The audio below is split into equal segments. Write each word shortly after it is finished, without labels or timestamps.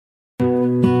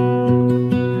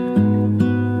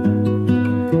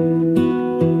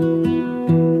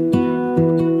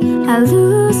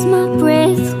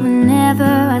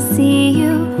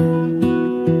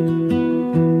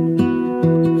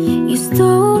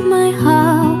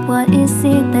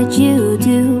you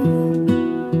do.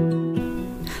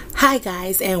 Hi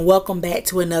guys, and welcome back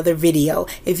to another video.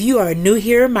 If you are new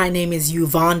here, my name is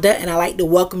Yuvonda and I'd like to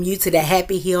welcome you to the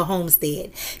Happy Hill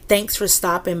Homestead. Thanks for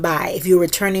stopping by. If you're a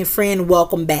returning friend,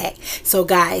 welcome back. So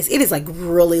guys, it is like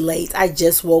really late. I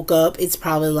just woke up. It's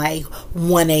probably like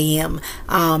 1 a.m.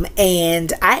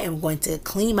 And I am going to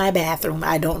clean my bathroom.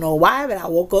 I don't know why, but I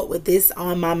woke up with this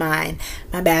on my mind.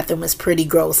 My bathroom is pretty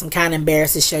gross. I'm kind of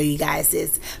embarrassed to show you guys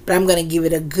this, but I'm going to give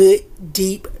it a good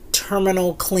deep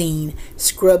terminal clean,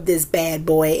 scrub this bad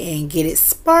boy and get it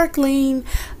sparkling.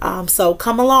 So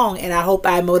come along, and I hope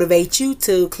I motivate you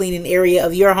to clean an area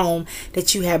of your home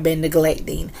that you have been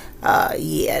neglecting.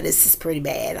 Yeah, this is pretty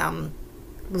bad. I'm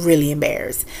really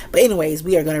embarrassed, but anyways,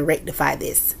 we are going to rectify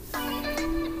this.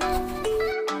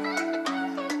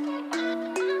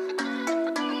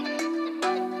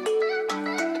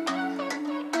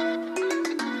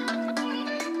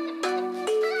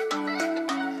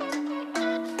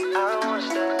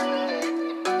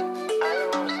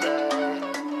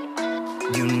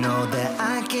 You know that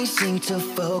I can't seem to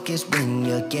focus when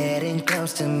you're getting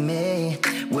close to me.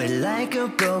 We're like a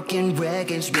broken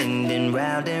record spinning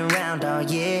round and round all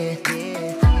year.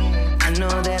 I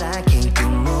know that I can't do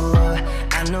more.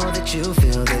 I know that you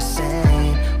feel the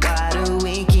same. Why do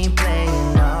we keep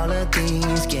playing all of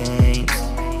these games?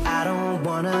 I don't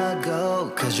wanna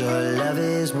go, cause your love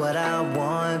is what I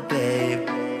want, babe.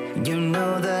 You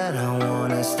know that I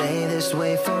wanna stay this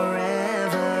way forever.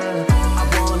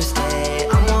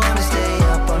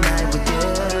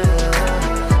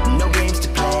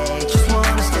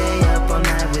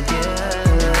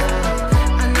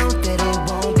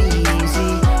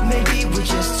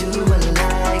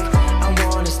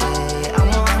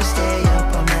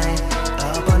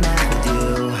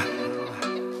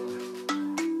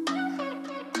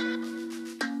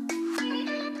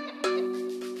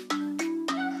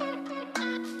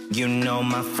 You know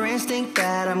my friends think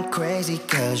that I'm crazy,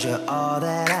 cause you're all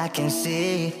that I can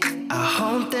see. I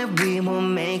hope that we will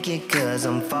make it, cause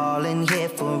I'm falling here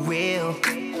for real.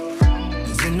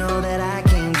 You know that I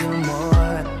can't do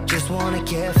more, just wanna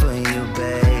care for you,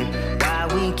 babe. Why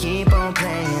we keep on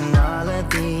playing all of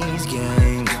these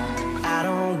games? I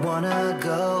don't wanna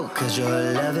go, cause your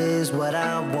love is what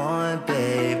I want,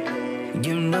 babe.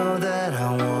 You know that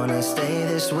I wanna stay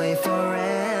this way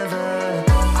forever.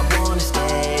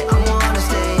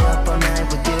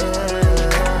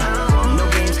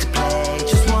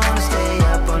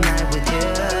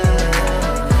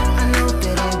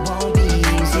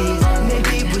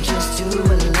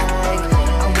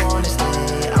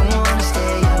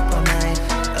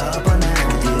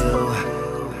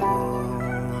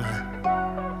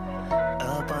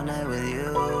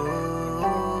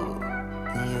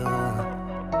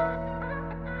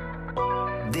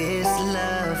 This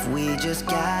love, we just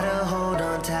gotta hold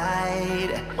on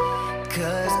tight,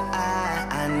 cause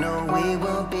I know we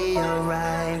will be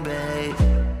alright, babe.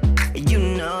 You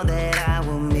know that I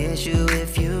will miss you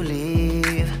if you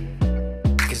leave,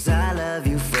 cause I love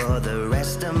you for the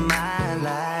rest of my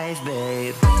life,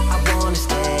 babe. I wanna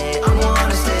stay up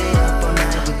all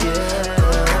night with you.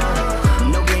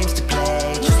 No games to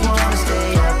play, just wanna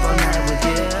stay up all night with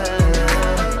you.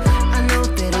 I know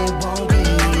that it won't be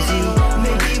easy,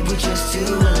 maybe we're just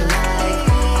too alike.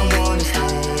 I wanna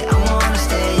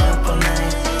stay up all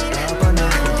night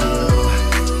with you.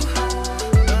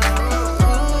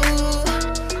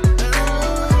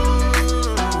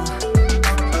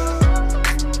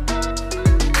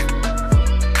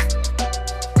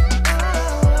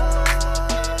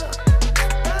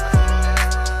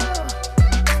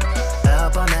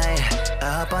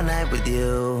 Up all night with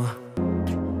you.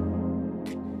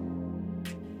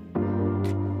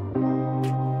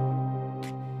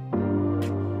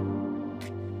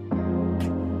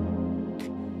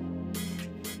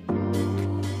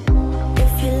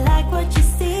 If you like what you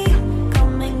see,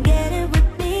 come and get it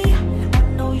with me. I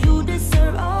know you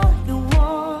deserve all you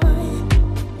want,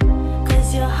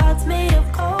 cause your heart's made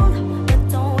of gold. But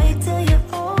don't wait till you're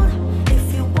old.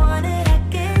 If you want it, I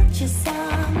get you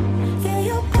some. Feel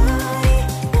your body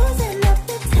losing up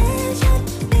the tension.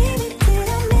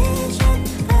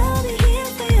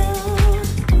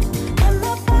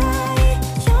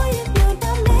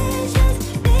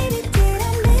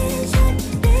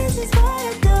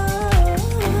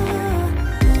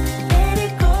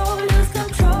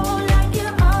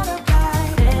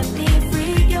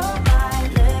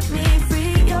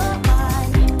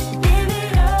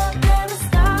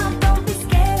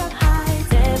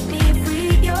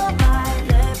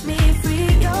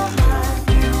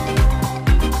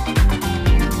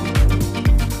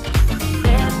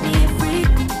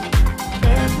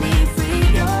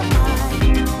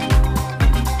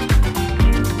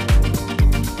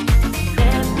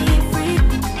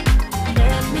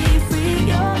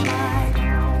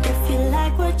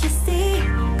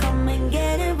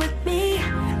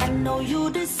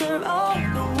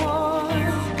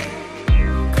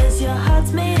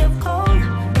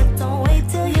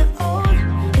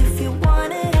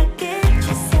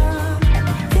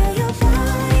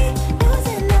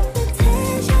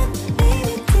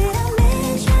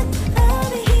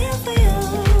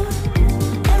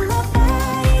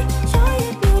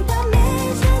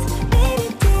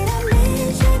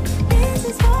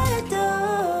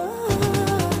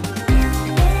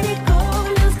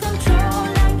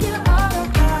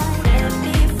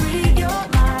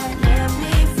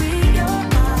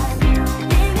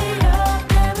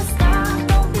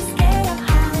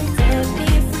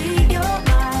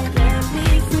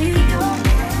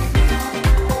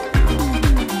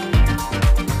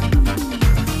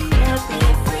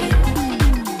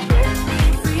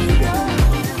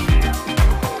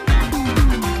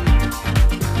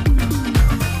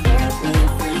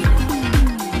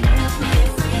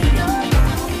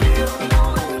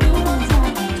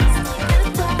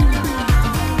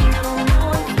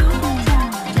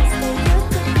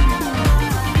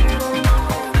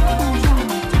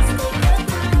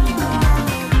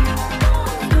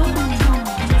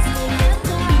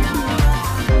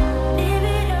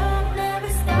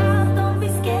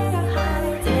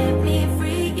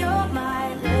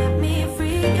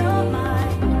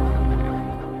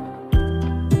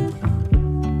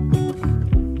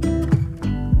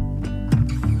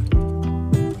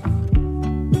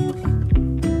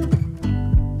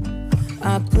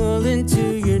 I pull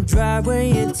into your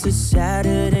driveway, it's a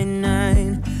Saturday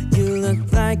night. You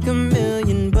look like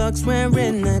 $1,000,000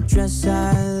 wearing that dress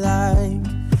I like.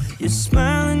 You're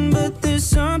smiling, but there's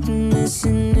something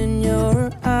missing in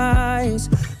your eyes.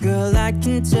 Girl, I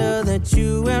can tell that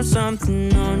you have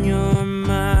something on your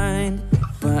mind.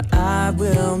 But I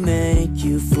will make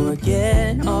you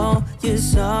forget all your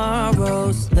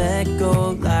sorrows. Let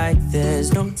go like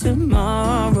there's no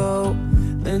tomorrow.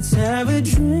 Let's have a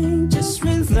drink, just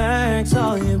relax,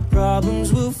 all your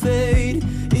problems will fade.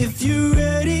 If you're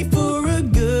ready for a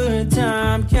good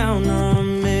time, count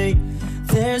on me.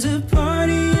 There's a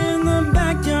party in the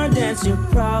backyard, dance your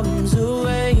problems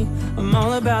away. I'm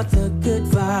all about the good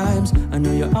vibes, I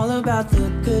know you're all about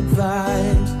the good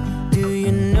vibes. Do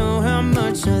you know how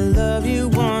much I love you,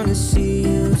 wanna see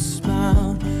you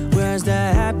smile? Where's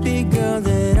that happy girl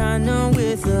that I know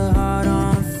with a heart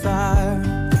on fire?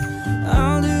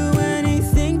 I'll do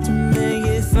anything to make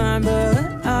it fine, but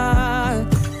I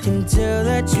can tell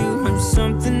that you have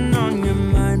something on your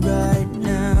mind right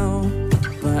now.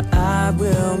 But I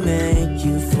will make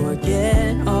you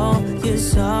forget all your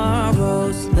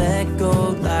sorrows. Let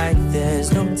go like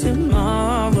there's no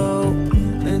tomorrow.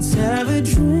 Let's have a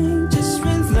drink, just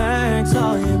relax,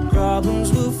 all your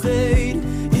problems will fade.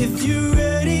 If you're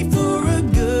ready for a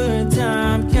good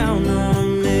time, count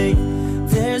on me.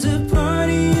 There's a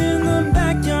party in the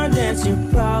backyard, dance your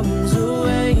problems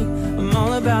away. I'm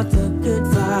all about the good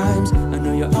vibes, I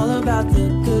know you're all about the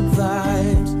good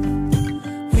vibes.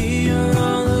 We are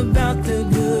all about the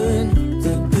good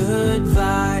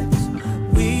vibes.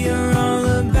 We are all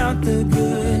about the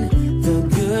good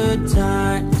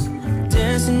times.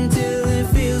 Dancing till it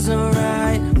feels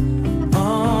alright,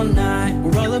 all night.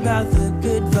 We're all about the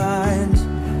good vibes.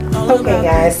 Okay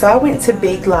guys, so I went to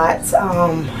Big Lots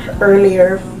way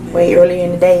earlier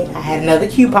in the day. I had another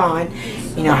coupon.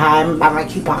 You know how I buy my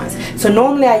coupons. So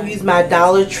normally I use my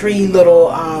Dollar Tree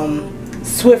little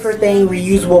Swiffer thing,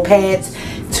 reusable pads,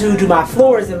 to do my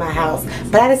floors in my house.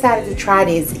 But I decided to try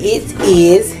this. It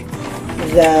is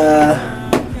the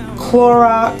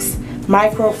Clorox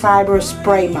Microfiber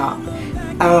Spray Mop.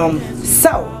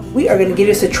 So we are going to give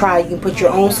this a try. You can put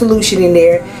your own solution in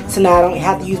there, so now I don't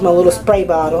have to use my little spray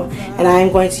bottle. And I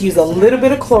am going to use a little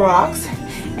bit of Clorox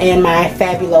and my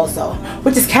Fabuloso,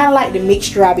 which is kind of like the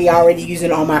mixture I'll be already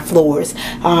using on my floors.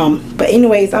 But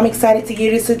anyways, I'm excited to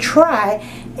give this a try,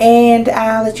 and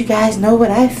I'll let you guys know what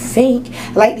I think.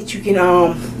 I like that you can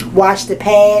wash the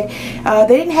pad.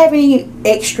 They didn't have any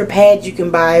extra pads you can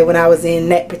buy when I was in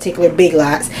that particular Big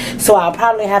Lots, so I'll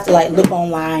probably have to like look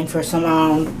online for some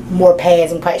more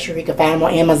pads. I'm quite sure you can find them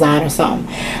on Amazon or something.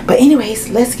 But anyways,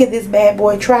 let's give this bad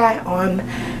boy a try on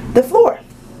the floor.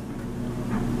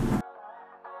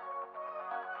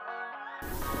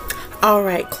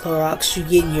 Alright Clorox, you're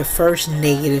getting your first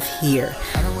negative here.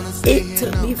 It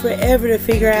took me forever to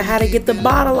figure out how to get the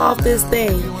bottle off this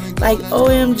thing. Like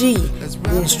OMG,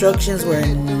 the instructions were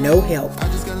no help.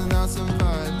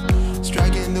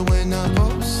 Striking the winner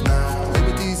post now.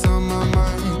 Liberties on my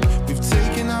mind. We've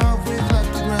taken off, we've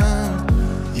left the ground.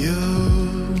 You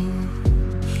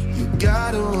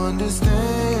gotta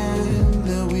understand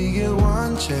that we get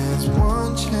one chance,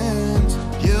 one chance.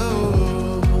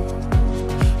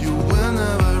 You will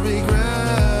never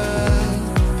regret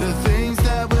the things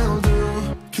that we'll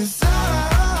do. 'Cause I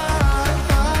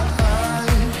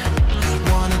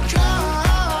wanna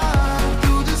drive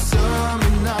through the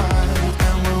summer night,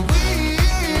 and when we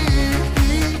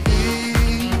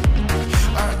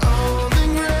are old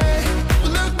and gray,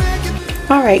 we'll look back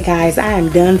at. Alright guys, I am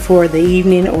done for the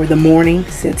evening or the morning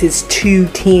since it's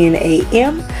 2:10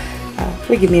 a.m.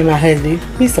 Look at me and my husband.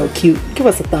 He's so cute. Give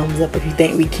us a thumbs up if you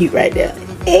think we cute right there.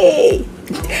 Hey!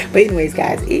 But anyways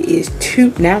guys, it is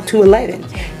now 2:11.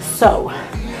 So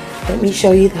let me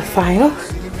show you the final.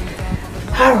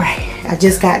 Alright, I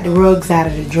just got the rugs out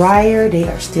of the dryer. They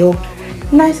are still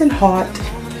nice and hot.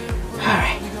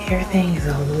 Alright, everything is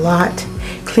a lot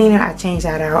cleaner. I changed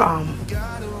out our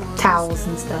towels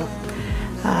and stuff.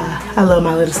 I love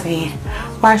my little saying,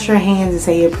 wash your hands and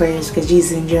say your prayers, because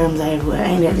Jesus and germs are everywhere.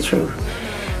 Ain't that the truth?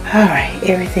 Alright,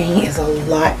 everything is a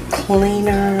lot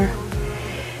cleaner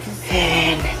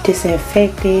and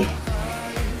disinfected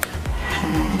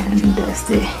and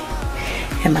dusty,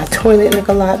 and my toilet look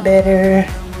a lot better.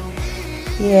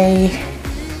 Yay,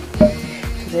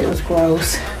 because it was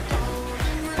gross.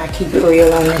 I keep it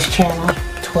real on this channel.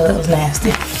 Toilet was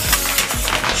nasty.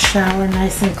 Shower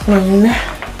nice and clean.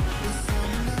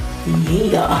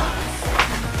 Yeah,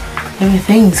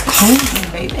 everything's clean,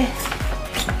 baby.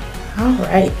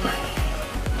 Alright.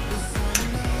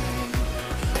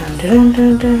 Dun, dun,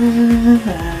 dun, dun.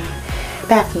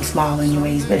 bathroom's small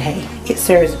anyways, but hey, it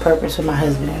serves a purpose for my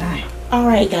husband and I.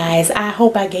 Alright guys, I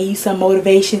hope I gave you some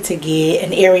motivation to get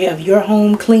an area of your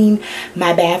home clean.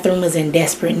 My bathroom was in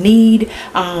desperate need.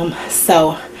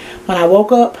 So when I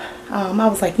woke up, I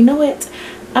was like, you know what?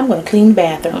 I'm going to clean the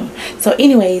bathroom. So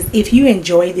anyways, if you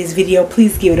enjoyed this video,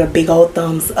 please give it a big old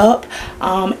thumbs up.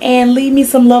 And leave me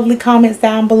some lovely comments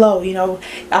down below. You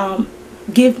know,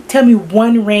 tell me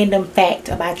one random fact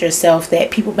about yourself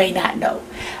that people may not know.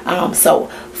 So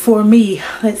for me,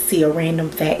 let's see, a random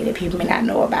fact that people may not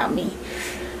know about me.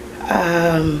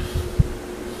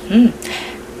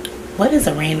 What is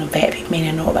a random fact people may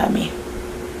not know about me?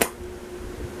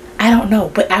 I don't know,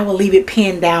 but I will leave it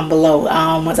pinned down below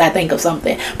once I think of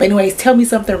something. But anyways, tell me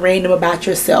something random about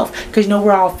yourself, because you know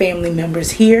we're all family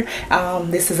members here.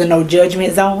 This is a no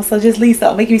judgment zone, so just leave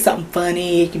something. It can be something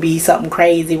funny, it can be something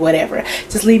crazy, whatever.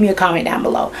 Just leave me a comment down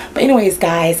below. But anyways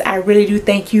guys, I really do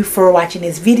thank you for watching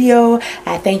this video.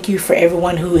 I thank you for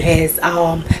everyone who has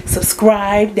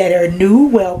subscribed, that are new,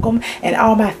 welcome, and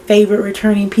all my favorite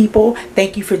returning people,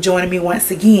 thank you for joining me once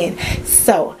again.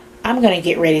 So I'm gonna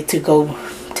get ready to go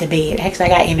to bed. Actually, I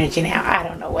got energy now. I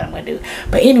don't know what I'm gonna do,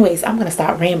 but anyways, I'm gonna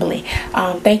start rambling.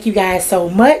 Thank you guys so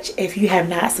much. If you have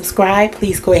not subscribed,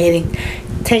 please go ahead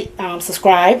and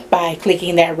subscribe by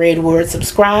clicking that red word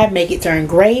subscribe. Make it turn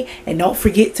gray, and don't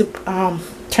forget to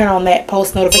turn on that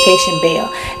post notification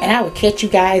bell, and I will catch you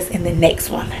guys in the next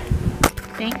one.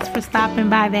 Thanks for stopping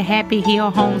by the Happy Hill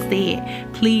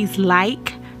Homestead. Please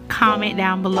like, comment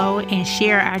down below, and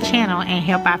share our channel and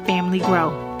help our family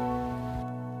grow.